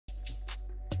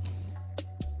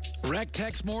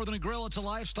RecTech's more than a grill, it's a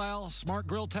lifestyle. Smart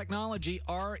grill technology,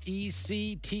 RecTeq.com.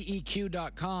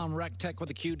 RecTech with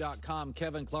a Q.com.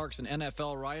 Kevin Clarkson,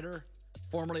 NFL writer,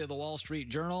 formerly of the Wall Street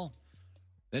Journal.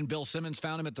 Then Bill Simmons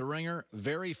found him at The Ringer.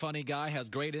 Very funny guy, has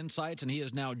great insights, and he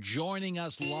is now joining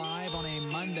us live on a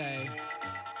Monday.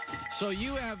 So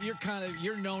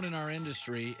you're known in our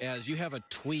industry as you have a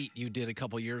tweet you did a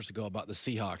couple years ago about the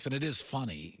Seahawks, and it is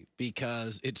funny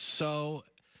because it's so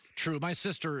true. My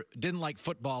sister didn't like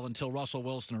football until Russell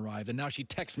Wilson arrived, and now she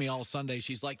texts me all Sunday.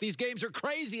 She's like, these games are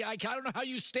crazy. I don't know how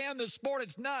you stand this sport.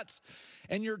 It's nuts.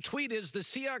 And your tweet is, the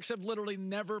Seahawks have literally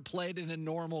never played in a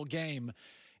normal game.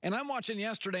 And I'm watching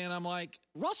yesterday, and I'm like,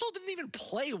 Russell didn't even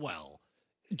play well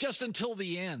just until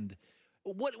the end.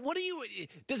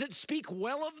 Does it speak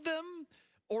well of them,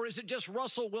 or is it just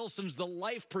Russell Wilson's the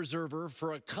life preserver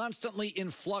for a constantly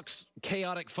in flux,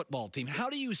 chaotic football team?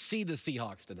 How do you see the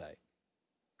Seahawks today?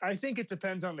 I think it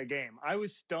depends on the game. I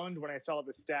was stunned when I saw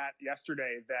the stat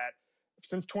yesterday that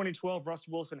since 2012,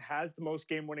 Russell Wilson has the most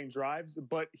game-winning drives,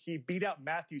 but he beat out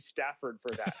Matthew Stafford for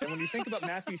that. And when you think about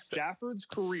Matthew Stafford's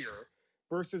career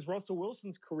versus Russell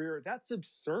Wilson's career, that's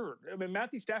absurd. I mean,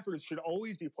 Matthew Stafford should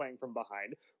always be playing from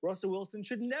behind. Russell Wilson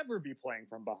should never be playing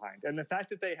from behind. And the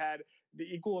fact that they had the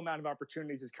equal amount of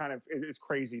opportunities is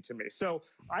crazy to me. So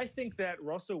I think that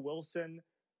Russell Wilson,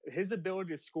 his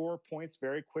ability to score points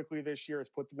very quickly this year has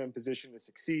put them in position to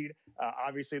succeed.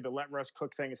 Obviously, the let Russ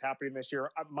cook thing is happening this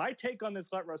year. My take on this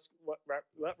let Russ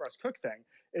cook thing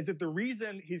is that the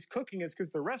reason he's cooking is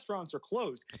because the restaurants are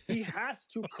closed. He has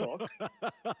to cook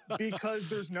because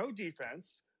there's no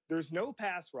defense. There's no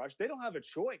pass rush. They don't have a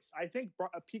choice. I think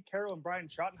Pete Carroll and Brian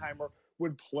Schottenheimer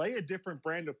would play a different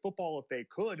brand of football if they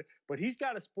could, but he's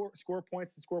got to score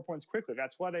points and score points quickly.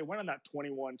 That's why they went on that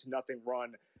 21-0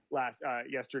 run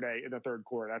yesterday in the third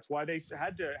quarter. That's why they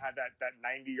had to have that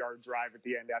 90-yard drive at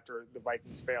the end after the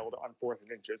Vikings failed on 4th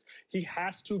and inches. He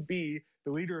has to be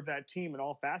the leader of that team in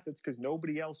all facets because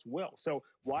nobody else will. So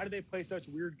why do they play such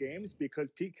weird games?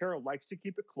 Because Pete Carroll likes to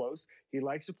keep it close. He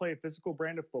likes to play a physical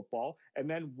brand of football. And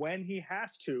then when he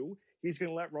has to, he's going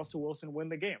to let Russell Wilson win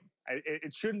the game.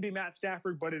 It shouldn't be Matt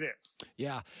Stafford, but it is.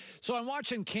 Yeah. So I'm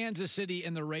watching Kansas City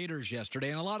and the Raiders yesterday,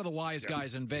 and a lot of the wise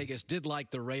guys in Vegas did like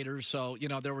the Raiders. So,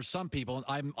 there were some people, and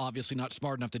I'm obviously not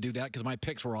smart enough to do that because my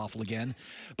picks were awful again.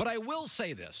 But I will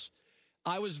say this.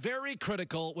 I was very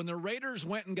critical when the Raiders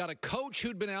went and got a coach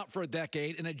who'd been out for a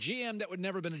decade and a GM that would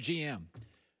never been a GM.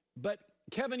 But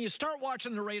Kevin, you start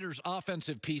watching the Raiders'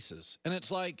 offensive pieces, and it's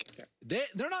like they're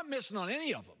not missing on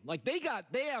any of them. Like they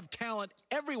have talent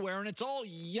everywhere, and it's all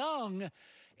young.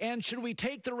 And should we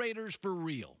take the Raiders for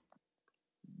real?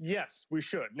 Yes, we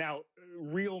should. Now,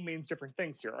 real means different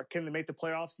things here. Can they make the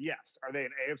playoffs? Yes. Are they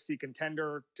an AFC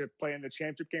contender to play in the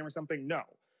championship game or something? No.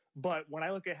 But when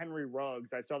I look at Henry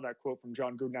Ruggs, I saw that quote from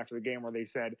John Gruden after the game where they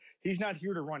said, he's not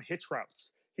here to run hitch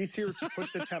routes. He's here to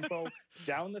push the tempo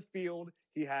down the field.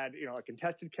 He had, a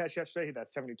contested catch yesterday. He had that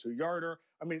 72-yarder.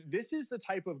 I mean, this is the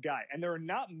type of guy. And there are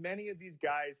not many of these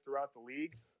guys throughout the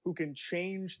league who can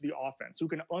change the offense, who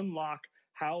can unlock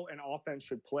how an offense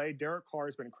should play. Derek Carr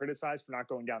has been criticized for not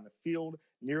going down the field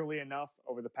nearly enough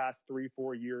over the past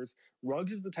 3-4 years.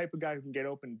 Ruggs is the type of guy who can get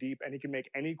open deep, and he can make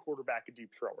any quarterback a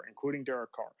deep thrower, including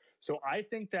Derek Carr. So I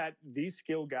think that these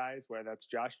skill guys, whether that's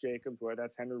Josh Jacobs, whether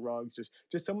that's Henry Ruggs,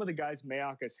 just some of the guys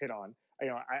Mayock has hit on.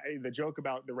 The joke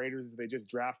about the Raiders is they just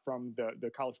draft from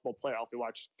the college football playoff. They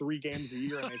watch 3 games a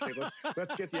year and they say,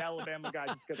 let's get the Alabama guys,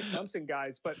 let's get the Clemson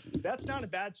guys. But that's not a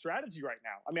bad strategy right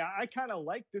now. I mean, I kind of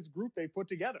like this group they put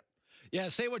together. Yeah,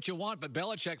 say what you want, but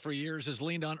Belichick for years has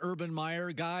leaned on Urban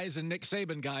Meyer guys and Nick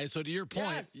Saban guys. So to your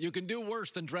point, you can do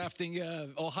worse than drafting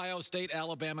Ohio State,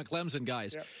 Alabama, Clemson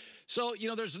guys. Yep. So,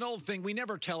 there's an old thing. We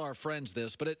never tell our friends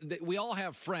this, but we all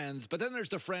have friends. But then there's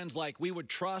the friends like we would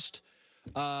trust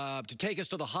to take us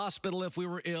to the hospital if we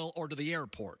were ill or to the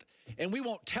airport. And we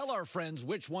won't tell our friends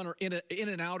which one are in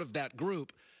and out of that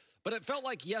group. But it felt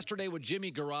like yesterday with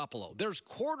Jimmy Garoppolo. There's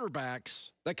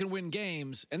quarterbacks that can win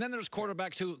games, and then there's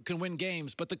quarterbacks who can win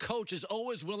games, but the coach is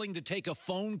always willing to take a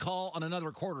phone call on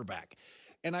another quarterback.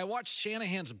 And I watched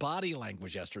Shanahan's body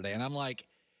language yesterday, and I'm like,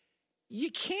 you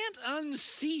can't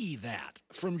unsee that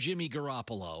from Jimmy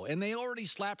Garoppolo. And they already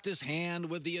slapped his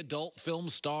hand with the adult film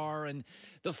star and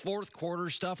the fourth quarter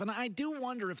stuff. And I do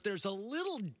wonder if there's a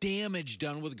little damage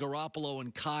done with Garoppolo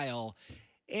and Kyle.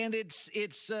 And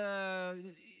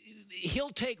he'll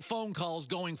take phone calls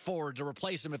going forward to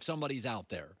replace him if somebody's out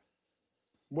there.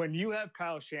 When you have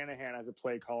Kyle Shanahan as a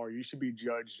play caller, you should be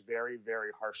judged very,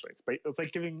 very harshly. It's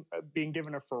like being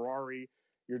given a Ferrari.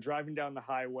 You're driving down the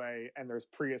highway and there's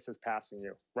Priuses passing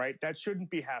you, right? That shouldn't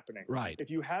be happening. Right. If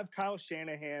you have Kyle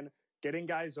Shanahan getting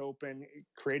guys open,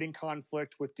 creating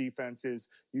conflict with defenses.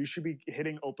 You should be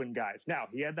hitting open guys. Now,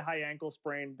 he had the high ankle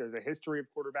sprain. There's a history of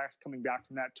quarterbacks coming back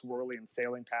from that too early and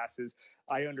sailing passes.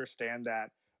 I understand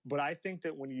that. But I think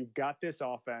that when you've got this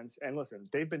offense, and listen,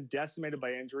 they've been decimated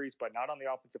by injuries, but not on the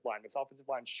offensive line. This offensive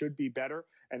line should be better,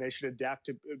 and they should adapt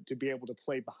to be able to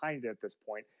play behind it at this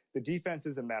point. The defense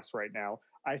is a mess right now.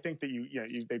 I think that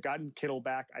they've gotten Kittle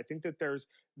back. I think that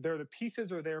the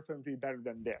pieces are there for them to be better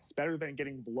than this, better than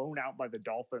getting blown out by the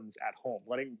Dolphins at home,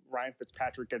 letting Ryan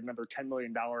Fitzpatrick get another $10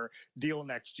 million deal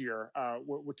next year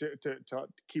to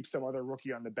keep some other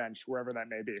rookie on the bench, wherever that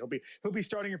may be. He'll be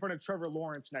starting in front of Trevor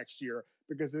Lawrence next year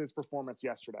because of his performance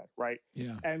yesterday, right?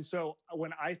 Yeah. And so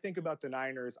when I think about the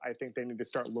Niners, I think they need to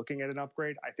start looking at an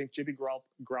upgrade. I think Jimmy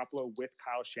Garoppolo with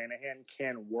Kyle Shanahan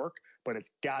can work, but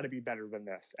it's got to be better than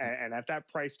this. And at that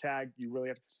price tag, you really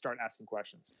have to start asking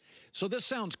questions. So this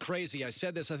sounds crazy. I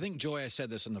said this, I think, Joy, I said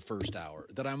this in the first hour,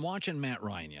 that I'm watching Matt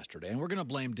Ryan yesterday, and we're going to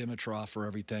blame Dimitroff for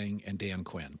everything and Dan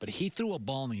Quinn. But he threw a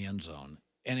ball in the end zone,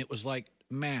 and it was like,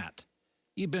 Matt,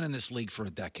 you've been in this league for a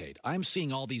decade. I'm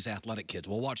seeing all these athletic kids.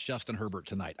 We'll watch Justin Herbert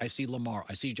tonight. I see Lamar.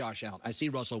 I see Josh Allen. I see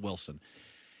Russell Wilson.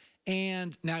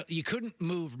 And now you couldn't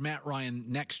move Matt Ryan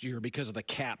next year because of the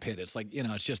cap hit. It's like,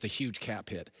 it's just a huge cap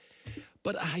hit.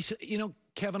 But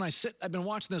Kevin, I've been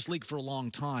watching this league for a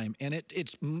long time, and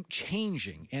it's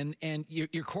changing. And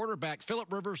your quarterback,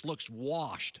 Phillip Rivers, looks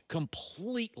washed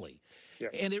completely. Yeah.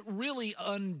 And it really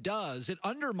it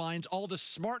undermines all the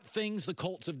smart things the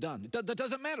Colts have done. That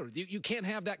doesn't matter. You can't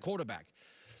have that quarterback.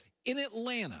 In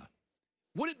Atlanta,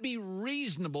 would it be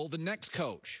reasonable, the next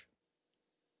coach,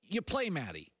 you play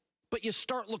Matty, but you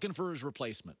start looking for his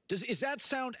replacement? Does that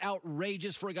sound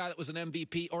outrageous for a guy that was an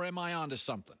MVP, or am I onto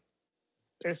something?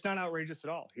 It's not outrageous at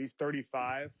all. He's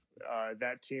 35.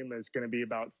 That team is going to be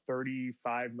about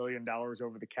 $35 million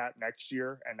over the cap next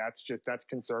year, and that's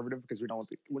conservative because we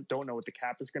don't know what the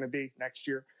cap is going to be next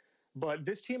year. But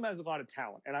this team has a lot of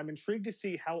talent, and I'm intrigued to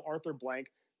see how Arthur Blank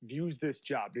views this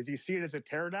job. Does he see it as a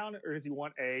teardown, or does he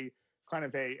want a kind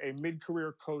of a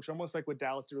mid-career coach, almost like what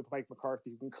Dallas did with Mike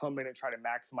McCarthy, who can come in and try to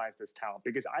maximize this talent?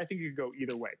 Because I think it could go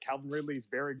either way. Calvin Ridley is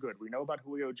very good. We know about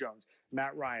Julio Jones,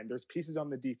 Matt Ryan. There's pieces on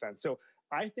the defense. So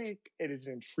I think it is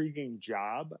an intriguing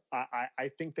job. I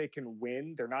think they can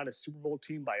win. They're not a Super Bowl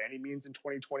team by any means in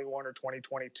 2021 or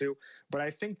 2022. But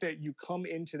I think that you come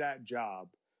into that job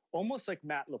almost like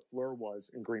Matt LaFleur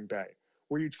was in Green Bay,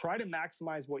 where you try to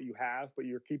maximize what you have, but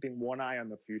you're keeping one eye on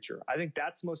the future. I think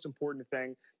that's the most important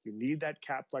thing. You need that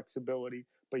cap flexibility,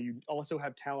 but you also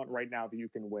have talent right now that you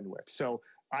can win with. So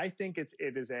I think it's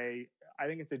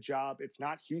a job. It's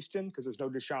not Houston because there's no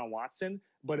Deshaun Watson.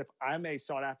 But if I'm a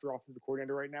sought-after offensive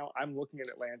coordinator right now, I'm looking at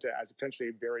Atlanta as potentially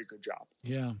a very good job.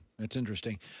 Yeah, that's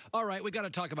interesting. All right, we got to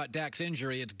talk about Dak's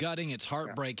injury. It's gutting. It's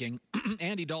heartbreaking. Yeah.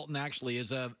 Andy Dalton actually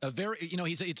is a very,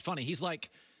 it's funny. He's like,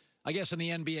 I guess in the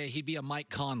NBA, he'd be a Mike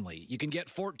Conley. You can get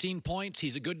 14 points.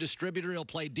 He's a good distributor. He'll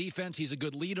play defense. He's a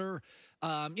good leader.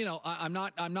 I'm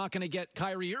not going to get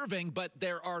Kyrie Irving, but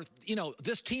there are,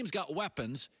 this team's got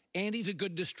weapons, and he's a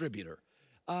good distributor.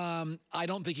 I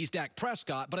don't think he's Dak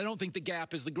Prescott, but I don't think the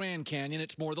gap is the Grand Canyon.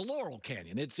 It's more the Laurel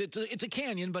Canyon. It's a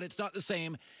canyon, but it's not the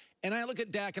same. And I look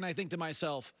at Dak and I think to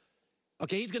myself,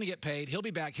 okay, he's going to get paid. He'll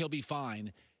be back. He'll be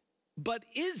fine. But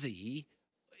is he?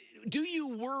 Do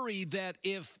you worry that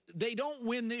if they don't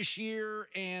win this year,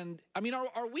 and I mean,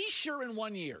 are we sure in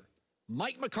 1 year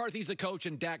Mike McCarthy's the coach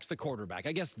and Dak's the quarterback?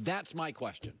 I guess that's my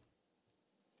question.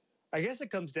 I guess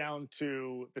it comes down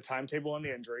to the timetable on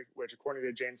the injury, which according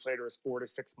to Jane Slater is 4 to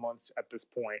 6 months at this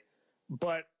point.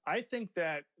 But I think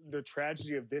that the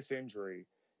tragedy of this injury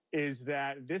is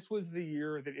that this was the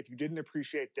year that if you didn't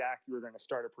appreciate Dak, you were going to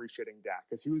start appreciating Dak,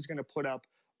 because he was going to put up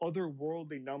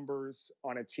otherworldly numbers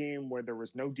on a team where there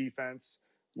was no defense,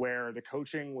 where the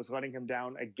coaching was letting him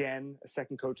down again, a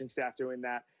second coaching staff doing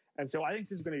that. And so I think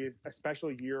this is going to be a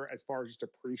special year as far as just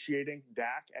appreciating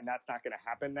Dak, and that's not going to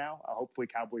happen now. Hopefully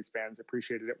Cowboys fans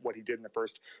appreciated what he did in the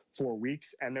first 4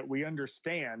 weeks, and that we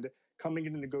understand coming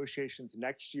into negotiations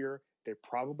next year, they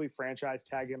probably franchise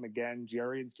tag him again.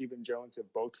 Jerry and Stephen Jones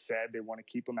have both said they want to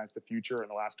keep him as the future in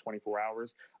the last 24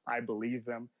 hours. I believe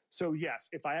them. So, yes,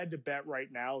 if I had to bet right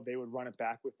now, they would run it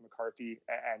back with McCarthy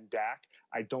and Dak.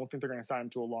 I don't think they're going to sign him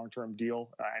to a long-term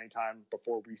deal anytime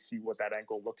before we see what that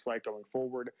ankle looks like going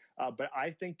forward. But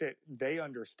I think that they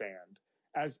understand,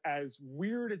 as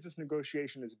weird as this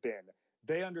negotiation has been,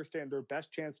 they understand their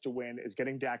best chance to win is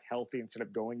getting Dak healthy instead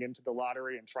of going into the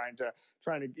lottery and trying to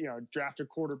draft a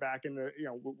quarterback in the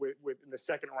in the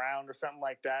second round or something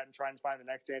like that and trying to find the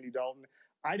next Andy Dalton.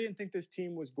 I didn't think this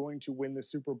team was going to win the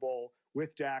Super Bowl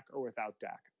with Dak or without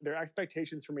Dak. Their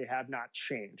expectations for me have not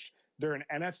changed. They're an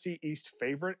NFC East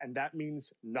favorite, and that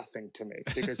means nothing to me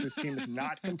because this team is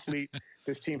not complete.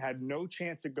 This team had no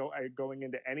chance of going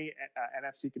into any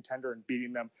NFC contender and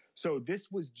beating them. So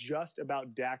this was just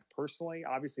about Dak personally.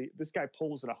 Obviously, this guy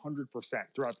pulls at 100%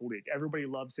 throughout the league. Everybody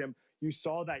loves him. You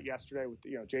saw that yesterday with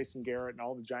Jason Garrett and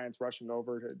all the Giants rushing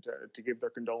over to give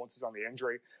their condolences on the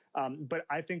injury. But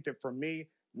I think that for me,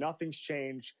 nothing's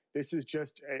changed. This is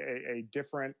just a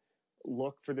different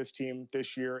look for this team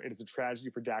this year. It is a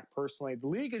tragedy for Dak personally. The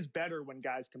league is better when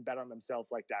guys can bet on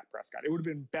themselves like Dak Prescott. It would have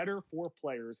been better for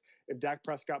players if Dak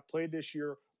Prescott played this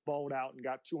year, balled out, and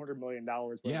got $200 million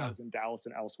when he was in Dallas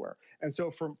and elsewhere. And so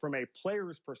from a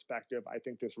player's perspective, I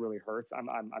think this really hurts.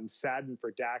 I'm saddened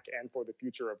for Dak and for the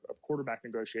future of quarterback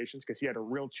negotiations because he had a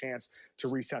real chance to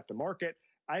reset the market.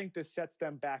 I think this sets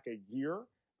them back a year.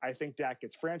 I think Dak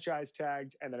gets franchise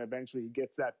tagged, and then eventually he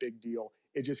gets that big deal.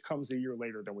 It just comes a year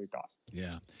later than we thought.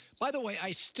 Yeah. By the way,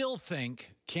 I still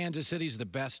think Kansas City's the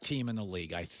best team in the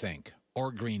league, I think,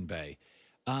 or Green Bay.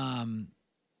 I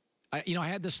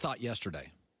had this thought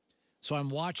yesterday. So I'm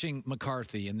watching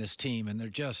McCarthy and this team, and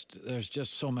there's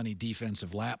just so many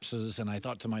defensive lapses, and I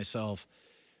thought to myself,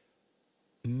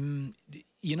 you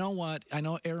know what? I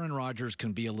know Aaron Rodgers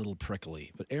can be a little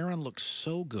prickly, but Aaron looks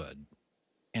so good.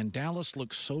 And Dallas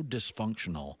looks so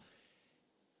dysfunctional.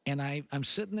 And I'm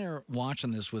sitting there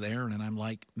watching this with Aaron, and I'm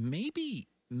like, maybe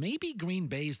Green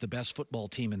Bay's the best football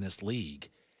team in this league.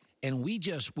 And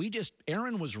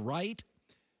Aaron was right,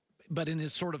 but in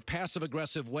his sort of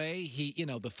passive-aggressive way, the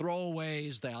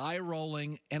throwaways, the eye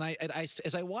rolling. And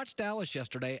as I watched Dallas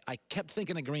yesterday, I kept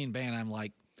thinking of Green Bay, and I'm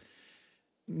like,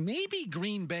 maybe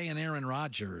Green Bay and Aaron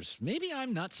Rodgers, maybe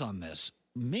I'm nuts on this.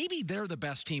 Maybe they're the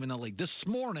best team in the league. This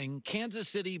morning, Kansas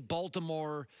City,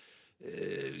 Baltimore,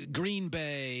 Green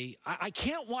Bay. I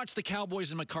can't watch the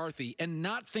Cowboys and McCarthy and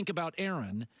not think about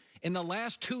Aaron in the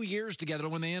last 2 years together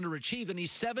when they underachieved, and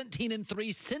he's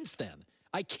 17-3 since then.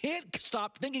 I can't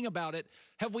stop thinking about it.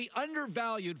 Have we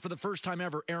undervalued for the first time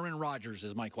ever Aaron Rodgers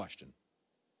is my question.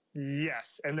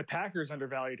 Yes, and the Packers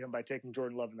undervalued him by taking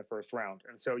Jordan Love in the first round.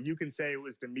 And so you can say it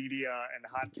was the media and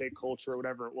hot take culture or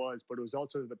whatever it was, but it was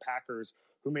also the Packers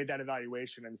who made that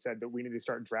evaluation and said that we need to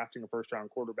start drafting a first-round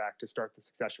quarterback to start the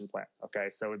succession plan. Okay,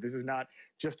 so this is not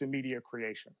just a media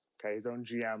creation. Okay, his own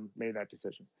GM made that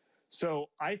decision. So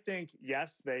I think,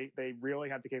 yes, they really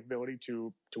have the capability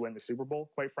to win the Super Bowl,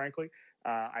 quite frankly.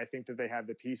 I think that they have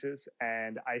the pieces,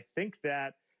 and I think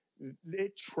that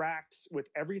it tracks with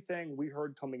everything we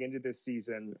heard coming into this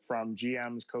season from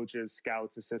GMs, coaches,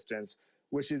 scouts, assistants,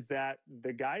 which is that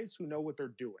the guys who know what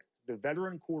they're doing, the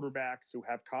veteran quarterbacks who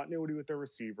have continuity with their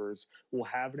receivers, will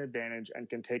have an advantage and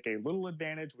can take a little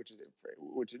advantage,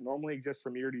 which normally exists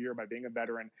from year to year by being a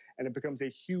veteran, and it becomes a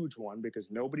huge one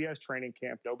because nobody has training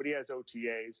camp, nobody has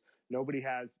OTAs, nobody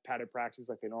has padded practice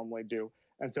like they normally do.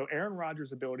 And so Aaron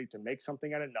Rodgers' ability to make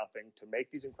something out of nothing, to make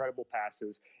these incredible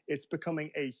passes, it's becoming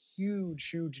a huge,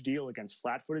 huge deal against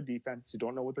flat-footed defenses who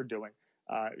don't know what they're doing.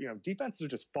 Defenses are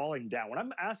just falling down. When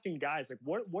I'm asking guys, like,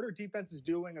 what are defenses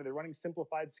doing? Are they running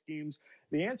simplified schemes?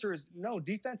 The answer is no,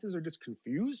 defenses are just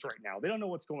confused right now. They don't know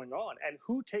what's going on. And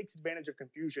who takes advantage of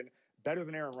confusion better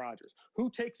than Aaron Rodgers? Who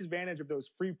takes advantage of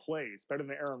those free plays better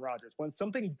than Aaron Rodgers? When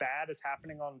something bad is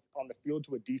happening on the field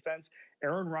to a defense,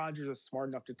 Aaron Rodgers is smart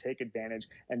enough to take advantage,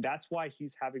 and that's why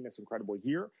he's having this incredible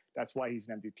year. That's why he's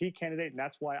an MVP candidate, and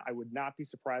that's why I would not be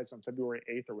surprised on February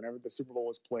 8th or whenever the Super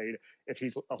Bowl is played if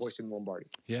he's hoisting Lombardi.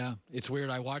 Yeah, it's weird.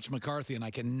 I watched McCarthy, and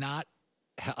I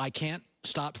can't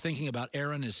stop thinking about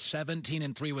Aaron is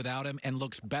 17-3 without him and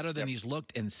looks better than he's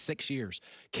looked in 6 years.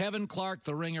 Kevin Clark,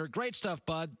 The Ringer. Great stuff,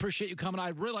 bud. Appreciate you coming. I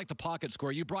really like the pocket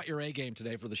square. You brought your A game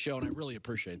today for the show, and I really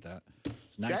appreciate that.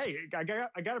 It's nice. Hey, I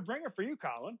got to bring it for you,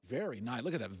 Colin. Very nice.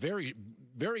 Look at that. Very,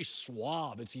 very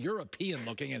suave. It's European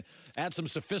looking and add some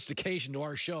sophistication to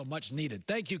our show. Much needed.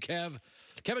 Thank you, Kev.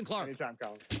 Kevin Clark. Anytime,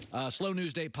 Colin. Slow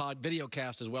News Day pod video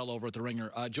cast as well over at The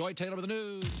Ringer. Joy Taylor with the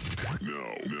news.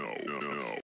 No.